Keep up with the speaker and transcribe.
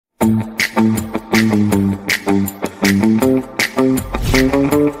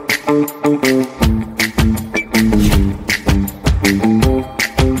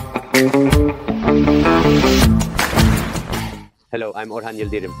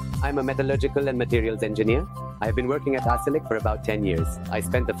I'm a metallurgical and materials engineer. I have been working at Hasçelik for about 10 years. I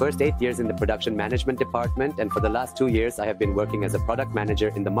spent the first 8 years in the production management department, and for the last 2 years I have been working as a product manager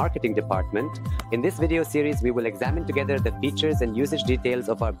in the marketing department. In this video series, we will examine together the features and usage details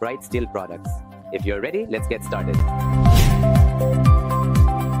of our bright steel products. If you're ready, let's get started.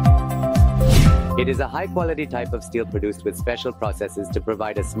 It is a high-quality type of steel produced with special processes to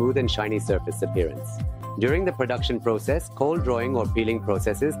provide a smooth and shiny surface appearance. During the production process, cold drawing or peeling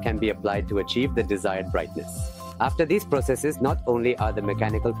processes can be applied to achieve the desired brightness. After these processes, not only are the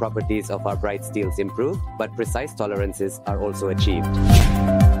mechanical properties of our bright steels improved, but precise tolerances are also achieved.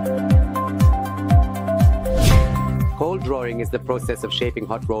 Cold drawing is the process of shaping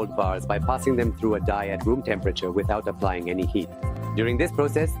hot-rolled bars by passing them through a die at room temperature without applying any heat. During this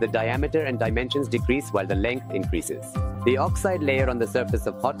process, the diameter and dimensions decrease while the length increases. The oxide layer on the surface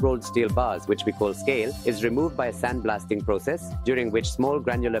of hot-rolled steel bars, which we call scale, is removed by a sandblasting process, during which small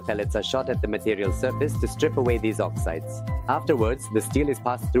granular pellets are shot at the material surface to strip away these oxides. Afterwards, the steel is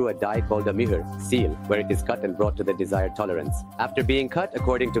passed through a die called a mühür, seal, where it is cut and brought to the desired tolerance. After being cut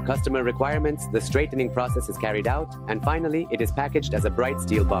according to customer requirements, the straightening process is carried out, and finally, it is packaged as a bright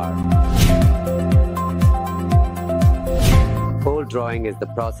steel bar. Cold drawing is the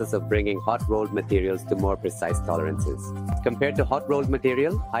process of bringing hot-rolled materials to more precise tolerances. Compared to hot-rolled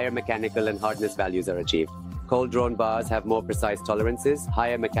material, higher mechanical and hardness values are achieved. Cold-drawn bars have more precise tolerances,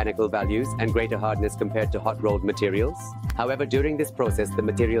 higher mechanical values, and greater hardness compared to hot-rolled materials. However, during this process, the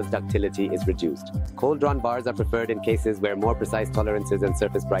material's ductility is reduced. Cold-drawn bars are preferred in cases where more precise tolerances and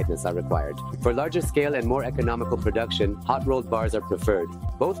surface brightness are required. For larger scale and more economical production, hot-rolled bars are preferred.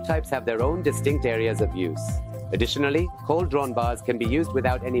 Both types have their own distinct areas of use. Additionally, cold-drawn bars can be used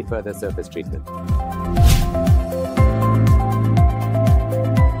without any further surface treatment.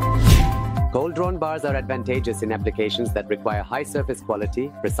 Cold-drawn bars are advantageous in applications that require high surface quality,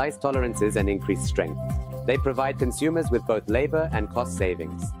 precise tolerances, and increased strength. They provide consumers with both labor and cost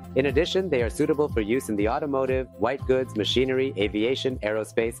savings. In addition, they are suitable for use in the automotive, white goods, machinery, aviation,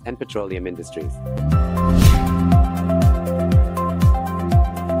 aerospace, and petroleum industries.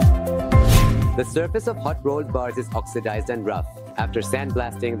 The surface of hot-rolled bars is oxidized and rough. After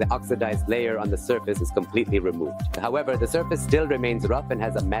sandblasting, the oxidized layer on the surface is completely removed. However, the surface still remains rough and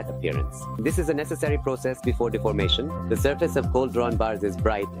has a matte appearance. This is a necessary process before deformation. The surface of cold-drawn bars is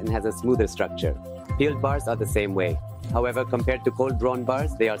bright and has a smoother structure. Peeled bars are the same way. However, compared to cold-drawn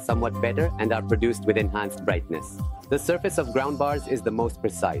bars, they are somewhat better and are produced with enhanced brightness. The surface of ground bars is the most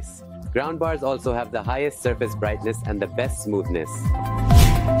precise. Ground bars also have the highest surface brightness and the best smoothness.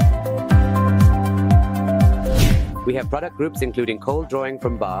 We have product groups including cold drawing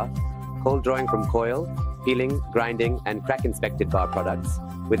from bar, cold drawing from coil, peeling, grinding, and crack-inspected bar products,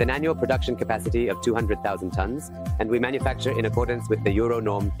 with an annual production capacity of 200,000 tons, and we manufacture in accordance with the Euro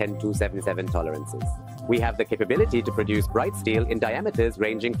norm 10277 tolerances. We have the capability to produce bright steel in diameters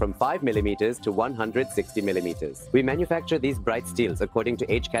ranging from 5 mm to 160 mm. We manufacture these bright steels according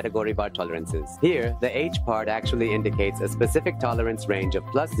to H category bar tolerances. Here, the H part actually indicates a specific tolerance range of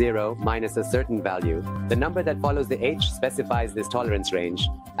 +0 minus a certain value. The number that follows the H specifies this tolerance range.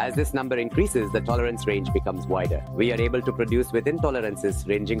 As this number increases, the tolerance range becomes wider. We are able to produce within tolerances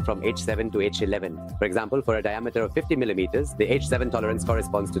ranging from H7 to H11. For example, for a diameter of 50 mm, the H7 tolerance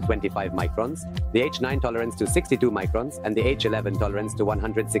corresponds to 25 microns, the H9 tolerance to 62 microns, and the H11 tolerance to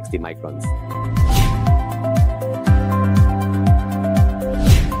 160 microns.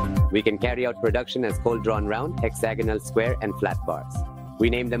 We can carry out production as cold-drawn round, hexagonal, square, and flat bars. We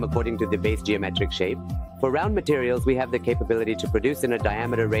name them according to the base geometric shape. For round materials, we have the capability to produce in a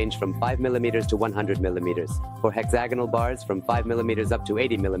diameter range from 5 mm to 100 mm. For hexagonal bars, from 5 mm up to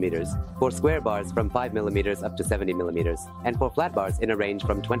 80 mm. For square bars, from 5 mm up to 70 mm. And for flat bars, in a range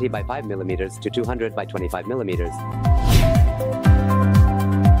from 20 by 5 mm to 200 by 25 mm.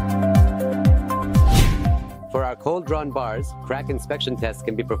 For our cold-drawn bars, crack inspection tests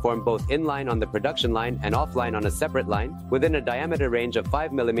can be performed both inline on the production line and offline on a separate line within a diameter range of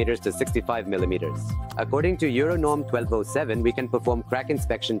 5 mm to 65 mm. According to Euro norm 1207, we can perform crack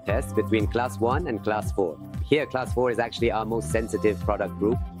inspection tests between Class 1 and Class 4. Here, Class 4 is actually our most sensitive product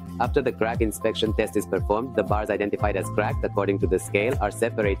group. After the crack inspection test is performed, the bars identified as cracked according to the scale are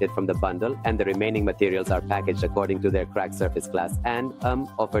separated from the bundle, and the remaining materials are packaged according to their crack surface class and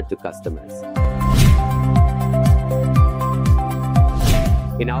offered to customers.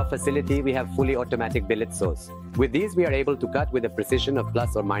 In our facility, we have fully automatic billet saws. With these, we are able to cut with a precision of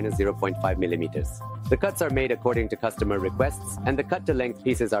plus or minus 0.5 mm. The cuts are made according to customer requests, and the cut-to-length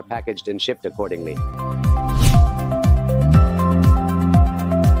pieces are packaged and shipped accordingly.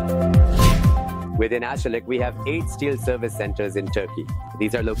 Within HASÇELİK, we have 8 steel service centers in Turkey.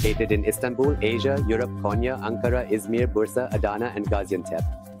 These are located in Istanbul, Asia, Europe, Konya, Ankara, Izmir, Bursa, Adana, and Gaziantep.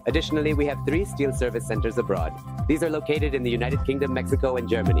 Additionally, we have 3 steel service centers abroad. These are located in the United Kingdom, Mexico, and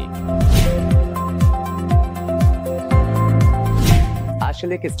Germany.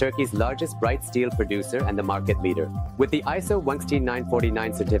 HASÇELİK is Turkey's largest bright steel producer and the market leader. With the ISO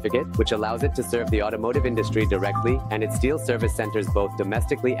 16949 certificate, which allows it to serve the automotive industry directly, and its steel service centers both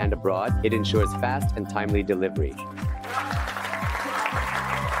domestically and abroad, it ensures fast and timely delivery.